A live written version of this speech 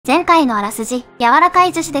前回のあらすじ、柔らか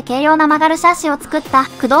い樹脂で軽量な曲がるシャーシを作った。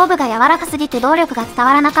駆動部が柔らかすぎて動力が伝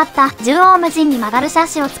わらなかった。縦横無尽に曲がるシャー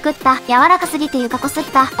シを作った。柔らかすぎて床こすっ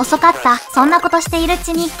た。遅かった。そんなことしているう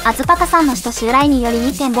ちに、アズパカさんの首都襲来により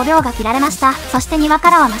 2.5 秒が切られました。そして庭か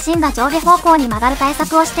らはマシンが上下方向に曲がる対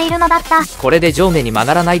策をしているのだった。これで上下に曲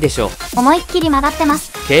がらないでしょう。思いっきり曲がってま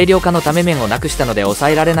す。軽量化のため面をなくしたので抑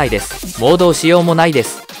えられないです。モードをしようもないで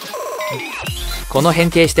す。この変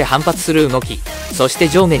形して反発する動き、そして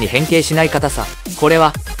上下に変形しない硬さ、これ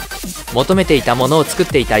は求めていたものを作っ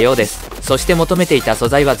ていたようです。そして求めていた素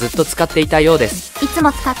材はずっと使っていたようです。いつ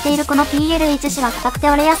も使っているこの PLA 樹脂は硬くて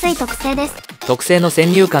折れやすい特性です。特性の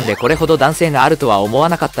先入観でこれほど弾性があるとは思わ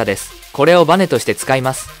なかったです。これをバネとして使い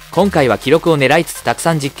ます。今回は記録を狙いつつたく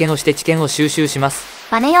さん実験をして知見を収集します。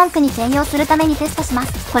バネ四駆に転用するためにテストしま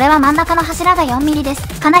す。これは真ん中の柱が 4mm で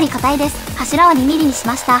す。かなり硬いです。柱を 2mm にし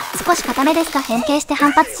ました。少し硬めですが変形して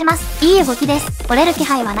反発します。いい動きです。折れる気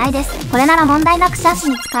配はないです。これなら問題なくシャーシ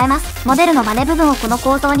に使えます。モデルのバネ部分をこの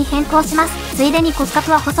構造に変更します。ついでに骨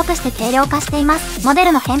格は細くして軽量化しています。モデ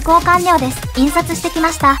ルの変更完了です。印刷してき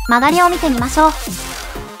ました。曲がりを見てみましょう。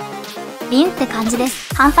ビンって感じで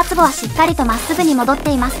す。反発後はしっかりとまっすぐに戻っ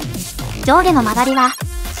ています。上下の曲がりは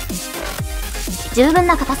十分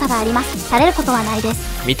な硬さがあります。垂れることはないで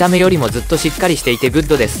す。見た目よりもずっとしっかりしていてグッ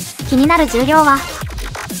ドです。気になる重量は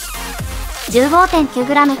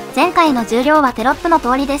 15.9g。 前回の重量はテロップの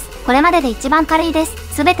通りです。これまでで一番軽いで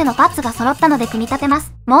す。すべてのパーツが揃ったので組み立てま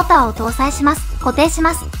す。モーターを搭載します。固定し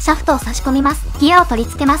ます。シャフトを差し込みます。ギアを取り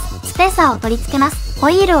付けます。スペーサーを取り付けます。ホ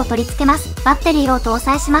イールを取り付けます。バッテリーを搭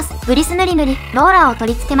載します。グリス塗り塗り、ローラーを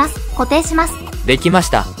取り付けます。固定します。できまし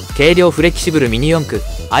た。軽量フレキシブルミニ四駆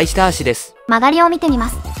Iシャーシです。曲がりを見てみま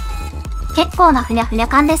す。結構なふにゃふにゃ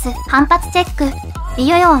感です。反発チェック。ビ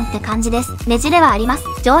ヨヨンって感じです。ねじれはあります。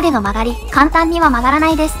上下の曲がり、簡単には曲がらな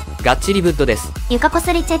いです。がっちりブッドです。床こ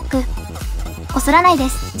すりチェック。こすらないで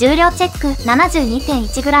す。重量チェック。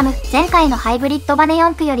 72.1g。 前回のハイブリッドバネ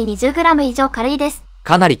四駆より 20g 以上軽いです。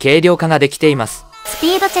かなり軽量化ができています。ス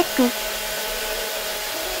ピードチェック。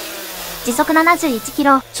時速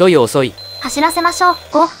 71km。 ちょい遅い。走らせましょう。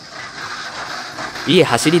いい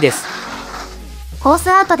走りです。コース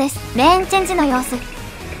アウトです。レーンチェンジの様子。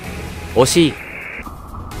惜しい。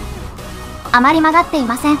あまり曲がってい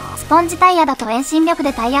ません。スポンジタイヤだと遠心力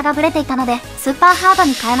でタイヤがブレていたので、スーパーハード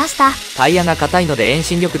に変えました。タイヤが硬いので遠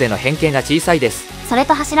心力での変形が小さいです。それ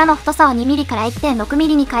と柱の太さを 2mm から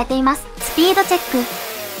 1.6mm に変えています。スピードチェック。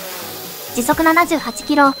時速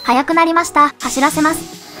 78km。 速くなりました。走らせま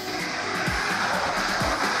す。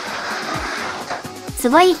す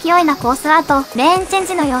ごい勢いなコースアウト。レーンチェン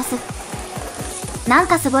ジの様子。なん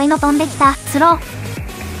かすごいの飛んできた。スロー。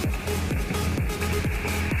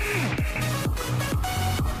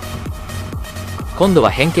今度は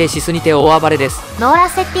変形しすぎて大暴れです。ローラー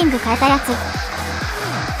セッティング変えたやつ。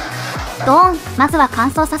ドーン。まずは乾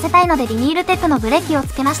燥させたいのでビニールテープのブレーキを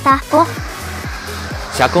つけました。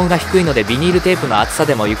車高が低いのでビニールテープの厚さ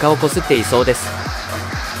でも床をこすっていそうです。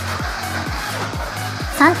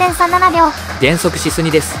 3.37 秒。減速しす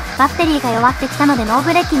ぎです。バッテリーが弱ってきたのでノー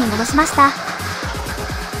ブレーキに戻しました。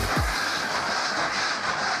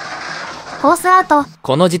コースアウト。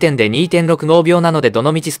この時点で 2.65 秒なのでど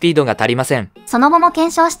のみちスピードが足りません。その後も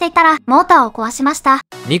検証していたらモーターを壊しました。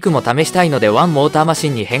2区も試したいのでワンモーターマシ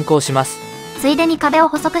ンに変更します。ついでに壁を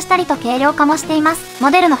細くしたりと軽量化もしています。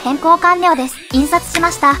モデルの変更完了です。印刷し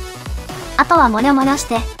ました。あとはモニョモニョし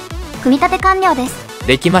て組み立て完了です。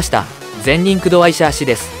できました。前輪駆動Iシャーシ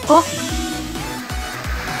です。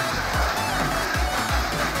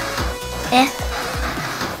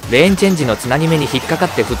レーンチェンジのつなぎ目に引っかかっ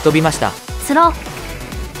て吹っ飛びました。スロー。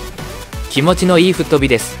気持ちのいい吹っ飛び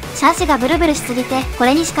です。シャーシがブルブルしすぎてこ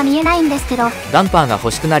れにしか見えないんですけど、ダンパーが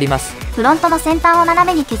欲しくなります。フロントの先端を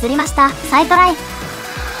斜めに削りました。サイドライン。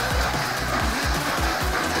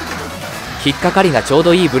引っかかりがちょう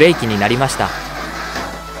どいいブレーキになりました。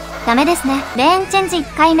ダメですね。レーンチェンジ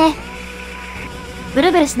1回目。ブ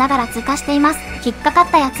ルブルしながら通過しています。引っかか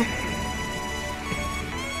ったやつ。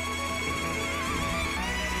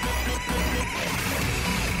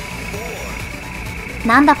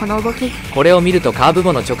なんだこの動き。これを見るとカーブ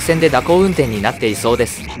後の直線で蛇行運転になっていそうで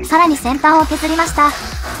す。さらに先端を削りました。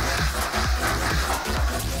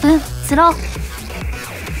スロ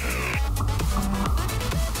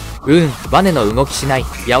ー。バネの動きしない。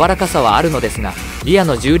柔らかさはあるのですが、リア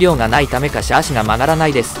の重量がないためかシャーシが曲がらな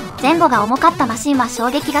いです。前後が重かったマシンは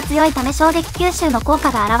衝撃が強いため衝撃吸収の効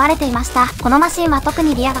果が現れていました。このマシンは特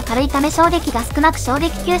にリアが軽いため衝撃が少なく衝撃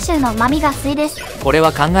吸収の旨味が薄いです。これ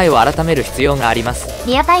は考えを改める必要があります。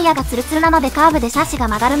リアタイヤがツルツルなのでカーブでシャシが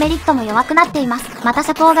曲がるメリットも弱くなっています。また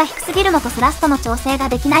車高が低すぎるのとスラストの調整が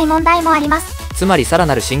できない問題もあります。つまりさら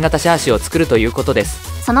なる新型シャーシを作るということで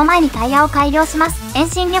す。その前にタイヤを改良します。遠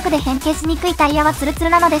心力で変形しにくいタイヤはツルツ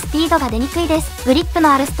ルなのでスピードが出にくいです。グリップ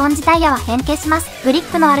のあるスポンジタイヤは変形します。グリ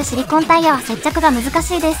ップのあるシリコンタイヤは接着が難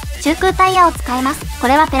しいです。中空タイヤを使います。こ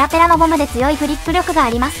れはペラペラのゴムで強いグリップ力があ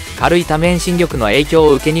ります。軽いため遠心力の影響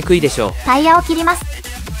を受けにくいでしょう。タイヤを切ります。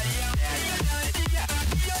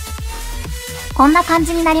こんな感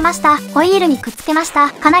じになりました。ホイールにくっつけまし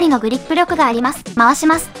た。かなりのグリップ力があります。回し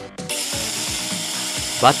ます。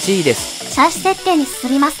バッチリです。シャーシ設計に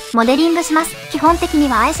進みます。モデリングします。基本的に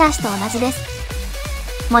はIシャーシと同じです。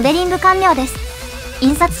モデリング完了です。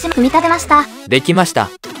印刷し、組み立てました。できました。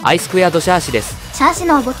Iスクエアドシャーシです。シャーシ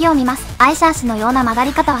の動きを見ます。Iシャーシのような曲が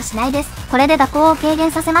り方はしないです。これで蛇行を軽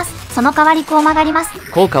減させます。その代わりこう曲がります。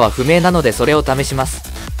効果は不明なのでそれを試します。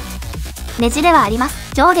ネジではありま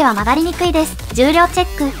す。上下は曲がりにくいです。重量チェ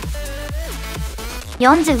ック。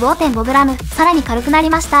45.5g。さらに軽くなり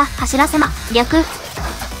ました。走らせま、略。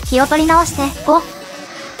気を取り直して、5。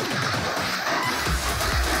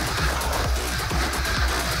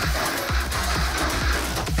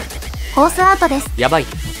コースアウトです。やばい。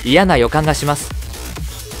嫌な予感がします。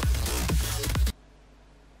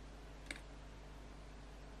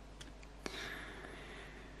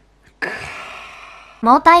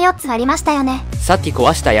モーター4つありましたよね。さっき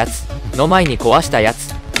壊したやつの前に壊したや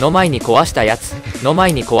つの前に壊したやつの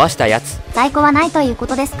前に壊したやつ。在庫はないというこ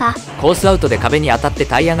とですか。コースアウトで壁に当たって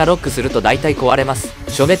タイヤがロックすると大体壊れます。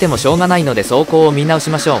しょげてもしょうがないので走行を見直し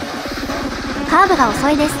ましょう。カーブが遅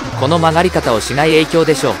いです。この曲がり方をしない影響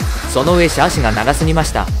でしょう。その上シャーシが長すぎま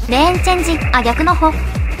した。レーンチェンジ、逆の方。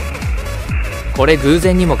これ偶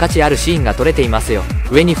然にも価値あるシーンが撮れていますよ。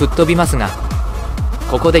上に吹っ飛びますが、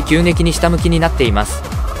ここで急激に下向きになっています。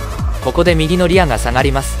ここで右のリアが下が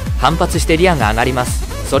ります。反発してリアが上がります。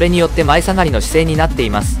それによって前下がりの姿勢になってい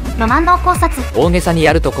ます。ロマンド考察。大げさに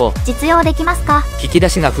やるとこう実用できますか。引き出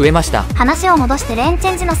しが増えました。話を戻してレーンチ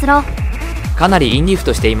ェンジのスロー。かなりインリフ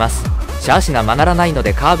トしています。シャーシが曲がらないの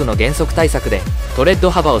でカーブの減速対策でトレッ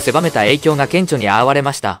ド幅を狭めた影響が顕著に現れ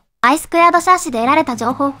ました。Iスクエアドシャーシで得られた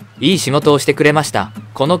情報。いい仕事をしてくれました。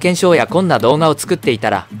この検証やこんな動画を作ってい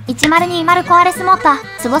たら1020コアレスモーター、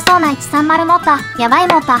すごそうな130モーター、やばい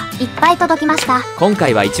モーターいっぱい届きました。今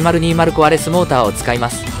回は1020コアレスモーターを使い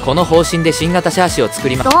ます。この方針で新型シャーシを作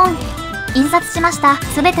ります。ドーン。印刷しました。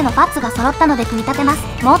すべてのパーツが揃ったので組み立てます。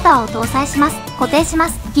モーターを搭載します。固定しま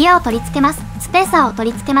す。ギアを取り付けます。スペーサーを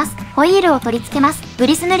取り付けます。ホイールを取り付けます。グ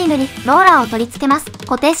リス塗り塗り、ローラーを取り付けます。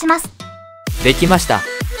固定します。できました。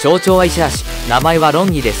超長Iシャーシ。名前はロ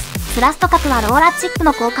ンギです。スラスト角はローラーチップ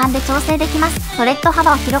の交換で調整できます。トレッド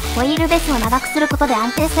幅を広くホイールベースを長くすることで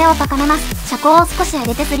安定性を高めます。車高を少し上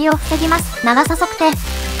げて釣りを防ぎます。長さ測定。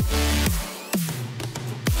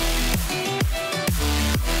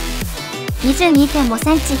22.5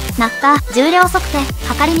 センチ。ナッカー。重量測定。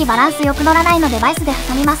はかりにバランスよく乗らないのでバイスで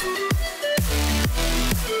挟みます。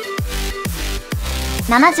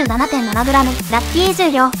77.7g。ラッキー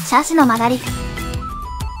重量。シャーシの曲がり。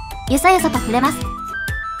ゆさゆさと触れます。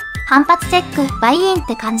反発チェック。バイインっ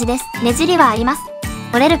て感じです。ねじりはあります。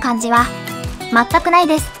折れる感じは全くない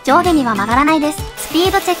です。上下には曲がらないです。スピ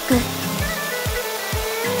ードチェック。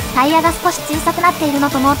タイヤが少し小さくなっているの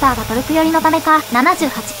とモーターがトルク寄りのためか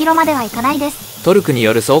78キロまではいかないです。トルクに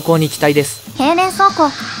よる走行に期待です。平面走行。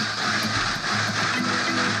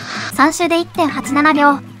3周で 1.87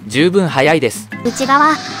 秒。十分速いです。内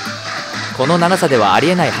側。この長さではあり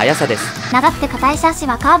えない速さです。長くて硬いシャーシ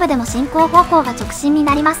はカーブでも進行方向が直進に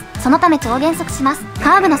なります。そのため超減速します。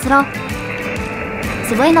カーブのスロー。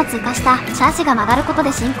すごいの追加した。シャーシが曲がること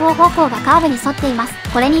で進行方向がカーブに沿っています。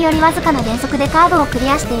これによりわずかな減速でカーブをクリ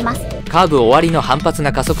アしています。カーブ終わりの反発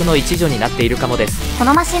が加速の一助になっているかもです。こ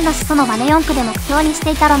のマシンの始祖のバネ4区で目標にし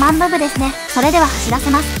ていたロマン部分ですね。それでは走らせ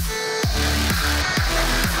ます。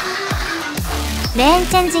レーン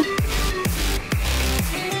チェンジ。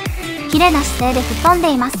綺麗な姿勢で吹っ飛ん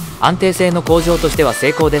でいます。安定性の向上としては成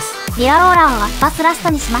功です。リアローラーをアッパースラスト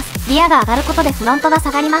にします。リアが上がることでフロントが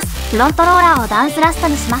下がります。フロントローラーをダウンスラスト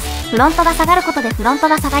にします。フロントが下がることでフロント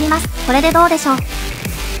が下がります。これでどうでしょう。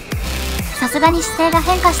さすがに姿勢が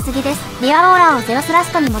変化しすぎです。リアローラーをゼロスラ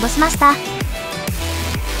ストに戻しました。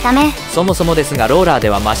ダメ。そもそもですがローラーで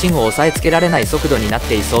はマシンを押さえつけられない速度になっ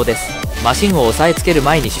ていそうです。マシンを押さえつける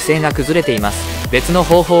前に姿勢が崩れています。別の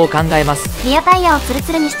方法を考えます。リアタイヤをツル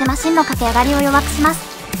ツルにしてマシンの駆け上がりを弱くしま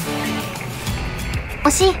す。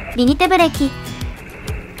惜しい。右手ブレーキ。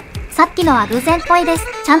さっきのは偶然っぽいです。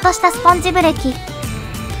ちゃんとしたスポンジブレーキ。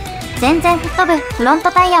全然吹っ飛ぶ。フロン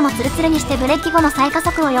トタイヤもツルツルにしてブレーキ後の再加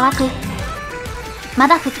速を弱く。ま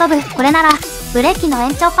だ吹っ飛ぶ。これなら、ブレーキの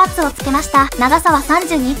延長パッツをつけました。長さは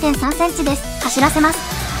 32.3 センチです。走らせます。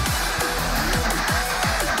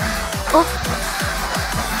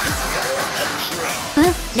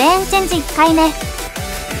レーンチェンジ1回目。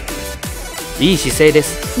いい姿勢で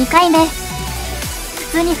す。2回目。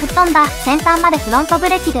普通に吹っ飛んだ。先端までフロントブ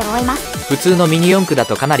レーキで追います。普通のミニ四駆だ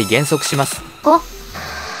とかなり減速します。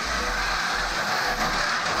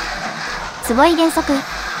すごい減速。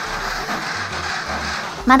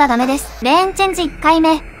まだダメです。レーンチェンジ1回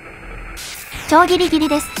目。超ギリギリ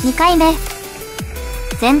です。2回目。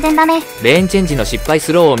全然ダメ。レーンチェンジの失敗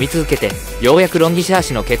スローを見続けて、ようやくロンギシャー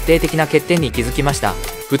シの決定的な欠点に気づきました。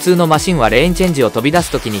普通のマシンはレーンチェンジを飛び出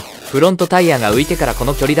す時に、フロントタイヤが浮いてからこ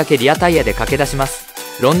の距離だけリアタイヤで駆け出します。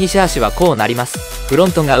ロンギシャーシはこうなります。フロ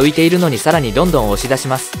ントが浮いているのにさらにどんどん押し出し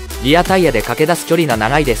ます。リアタイヤで駆け出す距離が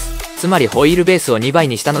長いです。つまりホイールベースを2倍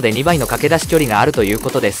にしたので2倍の駆け出し距離があるというこ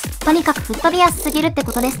とです。とにかく吹っ飛びやすすぎるって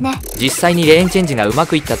ことですね。実際にレーンチェンジがうま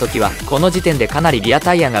くいった時は、この時点でかなりリア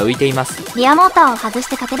タイヤが浮いています。リアモーターを外し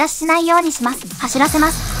て駆け出ししないようにします。走らせま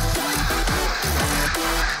す。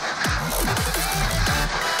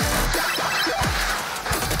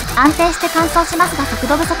安定して完走しますが速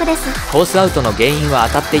度不足です。コースアウトの原因は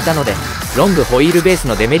当たっていたので、ロングホイールベース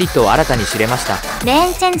のデメリットを新たに知れました。レ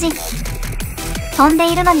ーンチェンジ。飛ん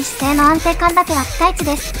でいるのに姿勢の安定感だけはピカイチ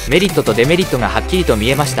です。メリットとデメリットがはっきりと見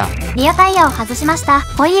えました。リアタイヤを外しました。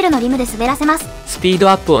ホイールのリムで滑らせます。スピー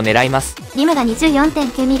ドアップを狙います。リムが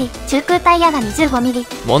 24.9 ミリ、中空タイヤが25ミリ。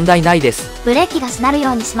問題ないです。ブレーキがしなる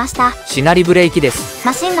ようにしました。しなりブレーキです。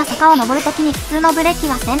マシンが坂を登るときに普通のブレーキ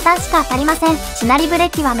は先端しか当たりません。しなりブレー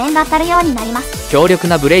キは面が当たるようになります。強力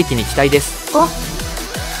なブレーキに期待です。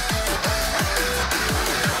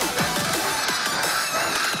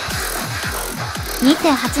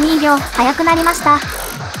2.82 秒速くなりました。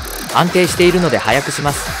安定しているので速くし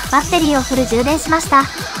ます。バッテリーをフル充電しました。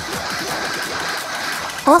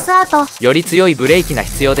コースアウト。より強いブレーキが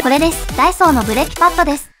必要で、これです。ダイソーのブレーキパッド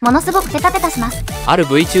です。ものすごくペタペタします。ある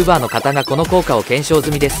VTuber の方がこの効果を検証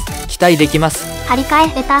済みです。期待できます。張り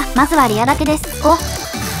替え、ベタ。まずはリアだけです。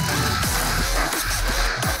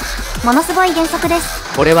ものすごい減速で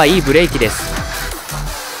す。これはいいブレーキです。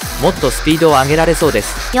もっとスピードを上げられそうで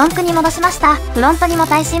す。4駆に戻しました。フロントにも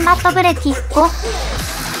耐震マットブレーキ。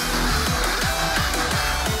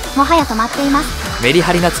もはや止まっています。メリ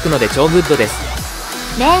ハリがつくので超グッドです。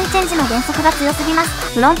レーンチェンジの減速が強すぎま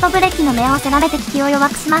す。フロントブレーキの目をせられて利きを弱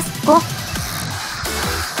くします。コ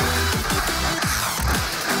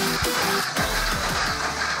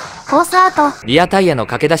ースアウト。リアタイヤの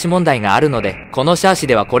駆け出し問題があるので、このシャーシ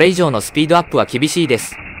ではこれ以上のスピードアップは厳しいで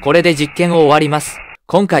す。これで実験を終わります。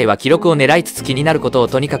今回は記録を狙いつつ気になることを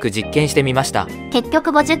とにかく実験してみました。結局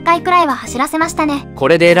50回くらいは走らせましたね。こ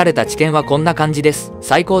れで得られた知見はこんな感じです。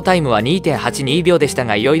最高タイムは 2.82 秒でした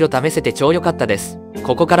が色々試せて超良かったです。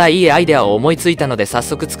ここからいいアイデアを思いついたので早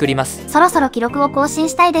速作ります。そろそろ記録を更新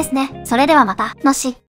したいですね。それではまた、のし。